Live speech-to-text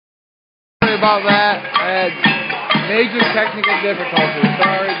about that. I had major technical difficulties.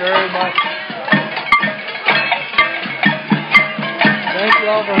 Sorry very much. Thank you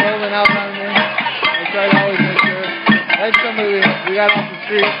all for holding out on me. I try to always make sure. That's somebody we got off the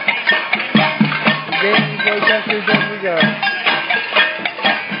street. Gaming protesters as we go.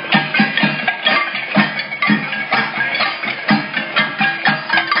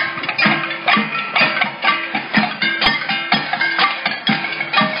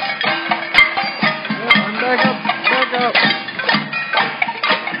 Back up.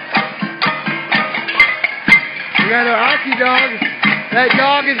 We got our Aki dog. That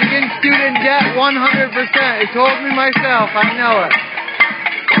dog is against student debt 100%. It told me myself. I know it.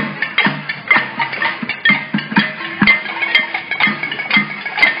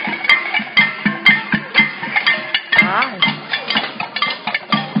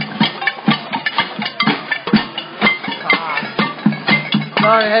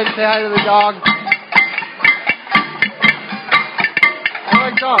 Sorry, I had to say hi to the dog. I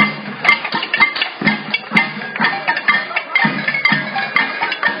like dogs.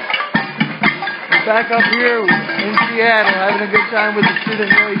 We're back up here in Seattle, having a good time with the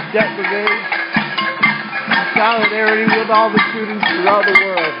Student Noise Debt Brigade. In solidarity with all the students throughout the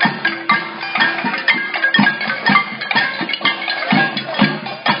world.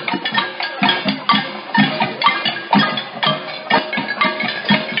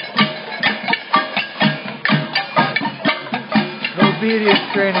 Obedience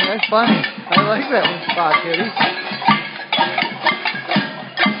training, that's funny. I like that one spot, Kitty.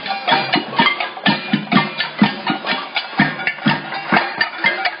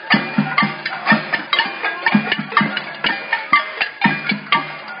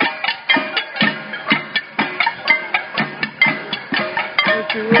 Let's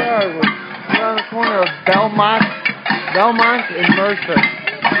see, where are we? We're on the corner of Belmont and Mercer.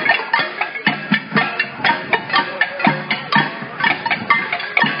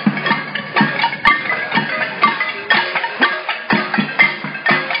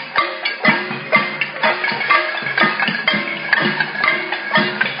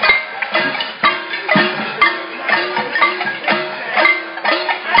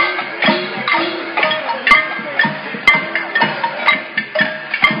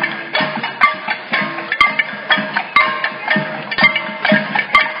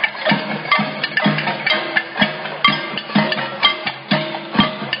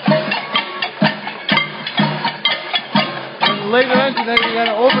 Later on tonight, we got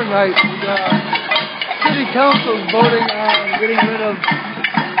an overnight. City Council's voting on getting rid of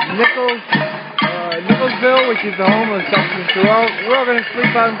Nicholsville, which is the homeless section. So we're all going to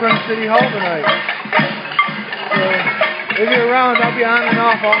sleep out in front of City Hall tonight. So if you're around, I'll be on and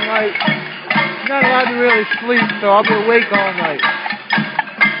off all night. I'm not allowed to really sleep, so I'll be awake all night.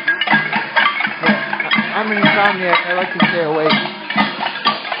 But I'm an insomniac. I like to stay awake.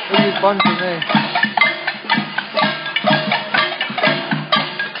 It'll be fun for me.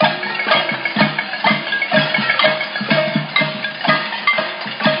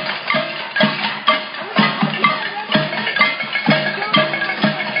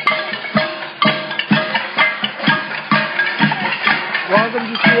 Welcome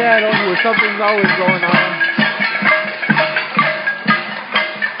to Seattle, where something's always going on.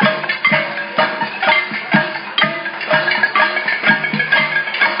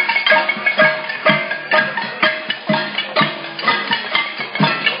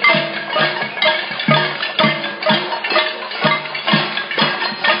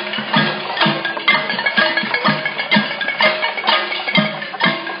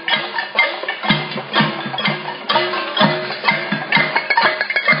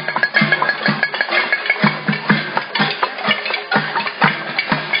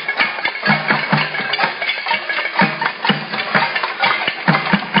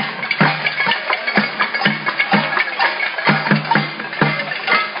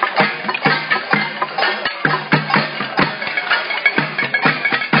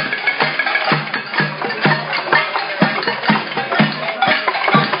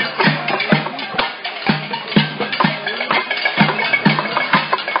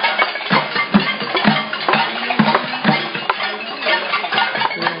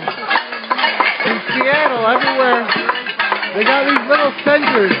 Everywhere they got these little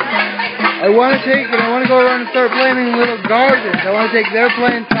centers. I want to take and I want to go around and start planting little gardens. I want to take their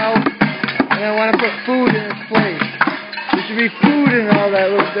plants out and I want to put food in its place. There should be food in all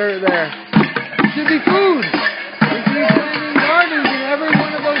that little dirt there. There should be food. There should be planting gardens in every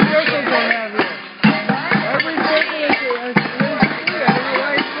one of those circles I have here. Every circle is food. I don't know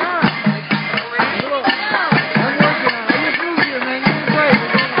why it's not. I'm working on it. I just moved here, man. Give me a break.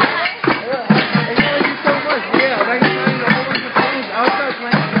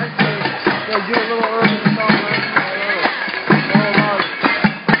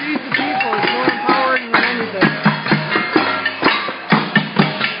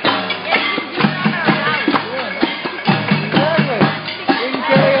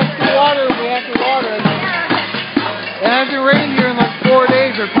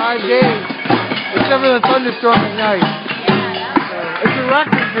 Except for the thunderstorm at night. It's a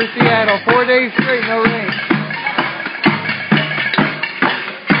record for Seattle. 4 days straight, no rain.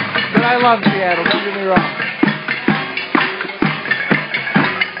 But I love Seattle, don't get me wrong.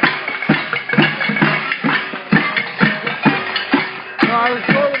 No, I was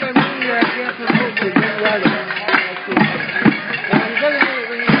told when I moved here I can't promote to get weather.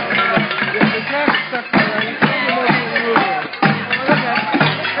 The traffic stuff there, you can't even know when you move here.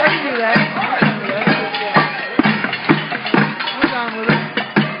 I can do that.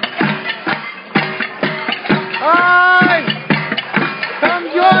 Alright! Come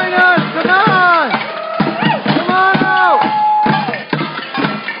join us! Come on! Come on out!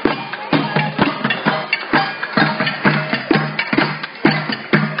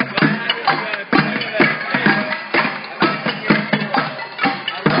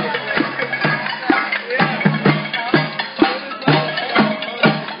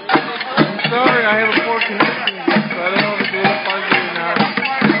 I'm sorry, I have a poor connection again, so I don't know if it's a little fuzzy or not.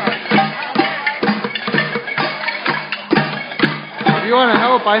 If you want to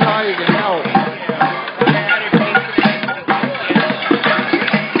help, I know how you can help.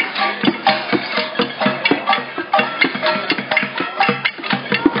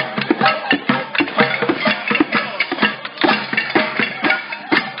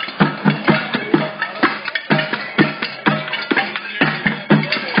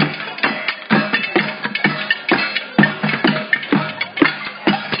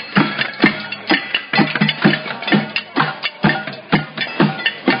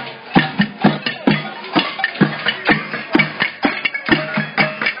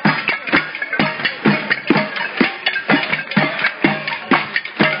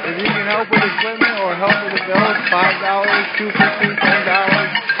 Help with equipment or help with the bills, $5, $2.50,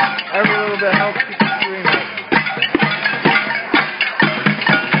 $10. Every little bit helps keep the stream up.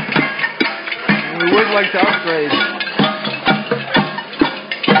 And we would like to upgrade.